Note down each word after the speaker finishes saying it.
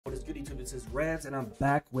this is Reds and I'm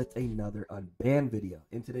back with another unbanned video.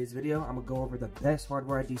 In today's video, I'm gonna go over the best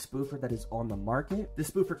hardware ID spoofer that is on the market.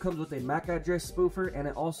 This spoofer comes with a MAC address spoofer and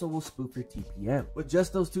it also will spoof your TPM. With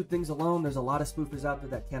just those two things alone, there's a lot of spoofers out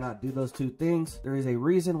there that cannot do those two things. There is a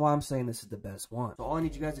reason why I'm saying this is the best one. So all I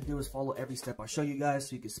need you guys to do is follow every step I show you guys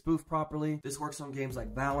so you can spoof properly. This works on games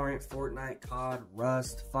like Valorant, Fortnite, COD,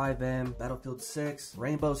 Rust, 5M, Battlefield 6,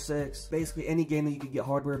 Rainbow Six. Basically any game that you can get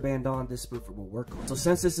hardware banned on, this spoofer will work on. So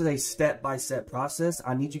since this is a step-by-step process,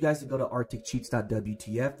 I need you guys to go to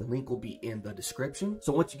arcticcheats.wtf. The link will be in the description.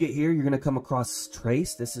 So once you get here, you're going to come across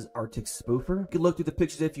Trace. This is Arctic Spoofer. You can look through the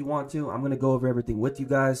pictures if you want to. I'm going to go over everything with you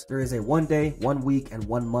guys. There is a 1 day, 1 week, and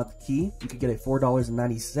 1 month key. You can get a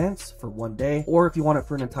 $4.90 for 1 day, or if you want it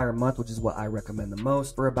for an entire month, which is what I recommend the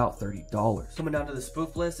most, for about $30. Coming down to the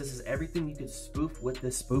spoof list, this is everything you can spoof with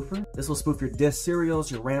this spoofer. This will spoof your disk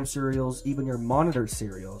serials, your RAM serials, even your monitor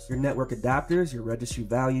serials, your network adapters, your registry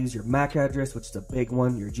values, your MAC address, which is a big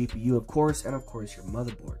one, your GPU of course, and of course your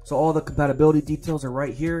motherboard. So all the compatibility details are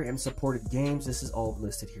right here, and supported games, this is all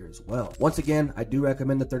listed here as well. Once again, I do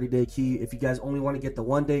recommend the 30-day key. If you guys only want to get the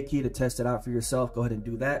 1 day key to test it out for yourself, go ahead and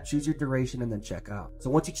do that. Choose your duration and then check out. So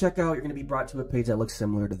once you check out, you're going to be brought to a page that looks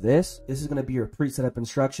similar to this. This is going to be your pre-setup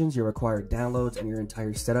instructions, your required downloads, and your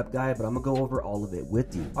entire setup guide, but I'm going to go over all of it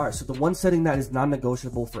with you. Alright, so the one setting that is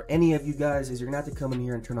non-negotiable for any of you guys is you're going to have to come in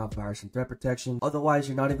here and turn off virus and threat protection. Otherwise,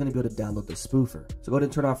 you're not even going to be able to download the spoofer. So go ahead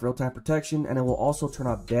and turn off real-time protection, and it will also turn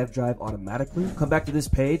off dev drive automatically. Come back to this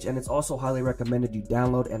page, and it's also highly recommended you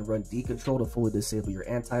download and run dcontrol to fully disable your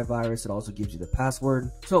antivirus. It also gives you the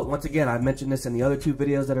password. So once again, I mentioned this in the other 2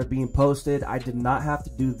 videos that are being posted. I did not have to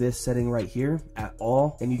do this setting right here at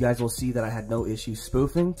all, and you guys will see that I had no issues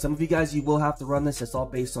spoofing. Some of you guys, you will have to run this. It's all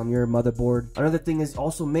based on your motherboard. Another thing is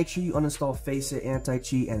also make sure you uninstall Faceit,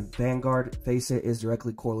 Anti-Cheat, and Vanguard. Faceit is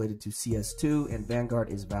directly correlated to CS2, and Vanguard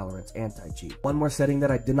is Valorant's anti-cheat. One more setting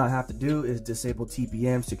that I did not have to do is disable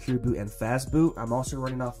TPM, secure boot, and fast boot. I'm also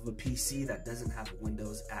running off of a PC that doesn't have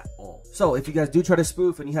Windows at all. So if you guys do try to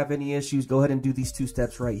spoof and you have any issues, go ahead and do these 2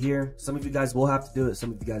 steps right here. Some of you guys will have to do it,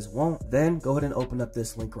 some of you guys won't. Then go ahead and open up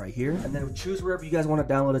this link right here, and then choose wherever you guys want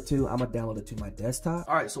to download it to. I'm gonna download it to my desktop.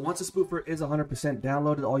 All right, so once the spoofer is 100%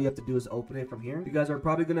 downloaded, all you have to do is open it from here. You guys are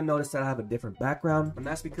probably gonna notice that I have a different background, and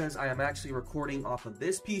that's because I am actually recording off of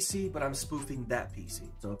this PC, but I'm spoofing that PC.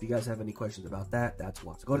 So if you guys have any questions about that, that's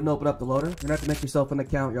why. So go ahead and open up the loader. You're gonna have to make yourself an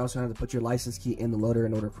account. You're also gonna have to put your license key in the loader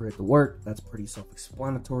in order for it to work. That's pretty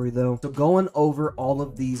self-explanatory though. So going over all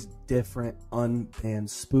of these different unbanned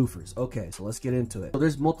spoofers. Okay, so let's get into it. So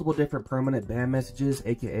there's multiple different permanent ban messages,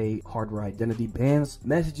 aka hardware identity bans,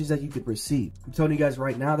 messages that you could receive. I'm telling you guys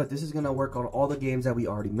right now that this is gonna work on all the games that we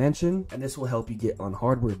already mentioned, and this will help you get on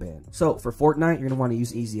hardware ban. So for Fortnite, you're gonna want to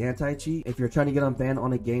use easy anti-cheat. If you're trying to get unbanned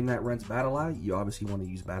on a game that runs BattleEye, you obviously want to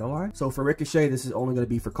use BattleEye. So for Ricochet, this is only going to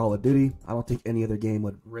be for Call of Duty. I don't think any other game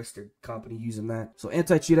would risk their company using that. So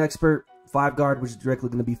anti-cheat expert, 5Guard, which is directly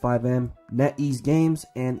going to be 5M, NetEase Games,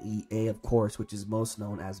 and EA, of course, which is most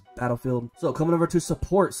known as Battlefield. So coming over to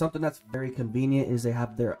support, something that's very convenient is they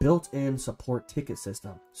have their built-in support ticket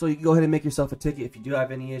system. So you can go ahead and make yourself a ticket if you do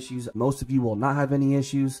have any issues. Most of you will not have any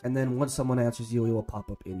issues, and then once someone answers you, it will pop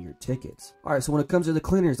up in your tickets. All right, so when it comes to the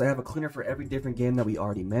cleaners, I have a cleaner for every different game that we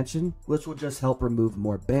already mentioned, which will just help remove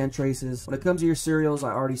more ban traces. When it comes to your serials,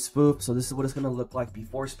 I already spoofed, so this is what it's going to look like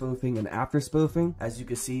before spoofing and after spoofing. As you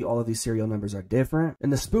can see, all of these serial numbers are different.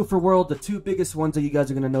 In the spoofer world, the 2 biggest ones that you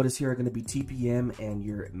guys are going to notice here are going to be TPM and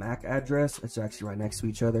your MAC address. It's actually right next to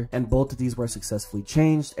each other, and both of these were successfully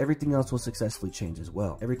changed. Everything else will successfully change as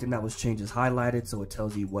well. Everything that was changed is highlighted, so it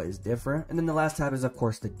tells you what is different. And then the last tab is of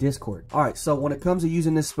course the Discord. All right, so when it comes to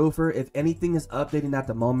using this spoofer, if anything is updating at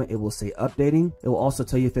the moment, it will say updating. It will also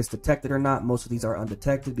tell you if it's detected or not. Most of these are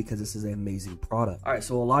undetected because this is an amazing product. All right,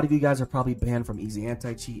 so a lot of you guys are probably banned from easy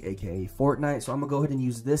anti-cheat, aka Fortnite, so I'm gonna go ahead and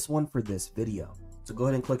use this one for this video. So go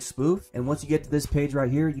ahead and click spoof, and once you get to this page right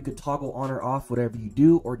here, you can toggle on or off whatever you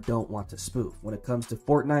do or don't want to spoof. When it comes to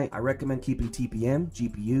Fortnite, I recommend keeping TPM,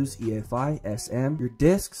 GPUs, EFI, SM, your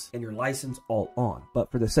disks, and your license all on.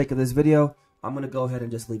 But for the sake of this video, I'm going to go ahead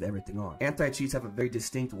and just leave everything on. Anti-cheats have a very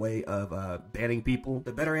distinct way of banning people.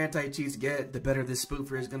 The better anti-cheats get, the better this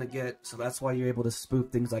spoofer is going to get. So that's why you're able to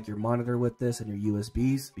spoof things like your monitor with this and your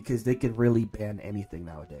USBs, because they can really ban anything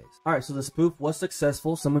nowadays. All right, so the spoof was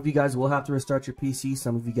successful. Some of you guys will have to restart your PC.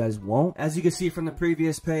 Some of you guys won't. As you can see from the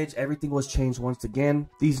previous page, everything was changed once again.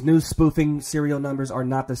 These new spoofing serial numbers are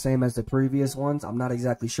not the same as the previous ones. I'm not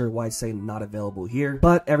exactly sure why it's saying not available here,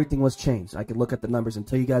 but everything was changed. I can look at the numbers and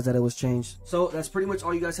tell you guys that it was changed. So that's pretty much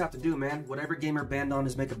all you guys have to do, man. Whatever game you're banned on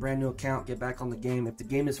is make a brand new account, get back on the game. If the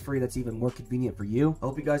game is free, that's even more convenient for you. I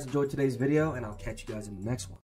hope you guys enjoyed today's video, and I'll catch you guys in the next one.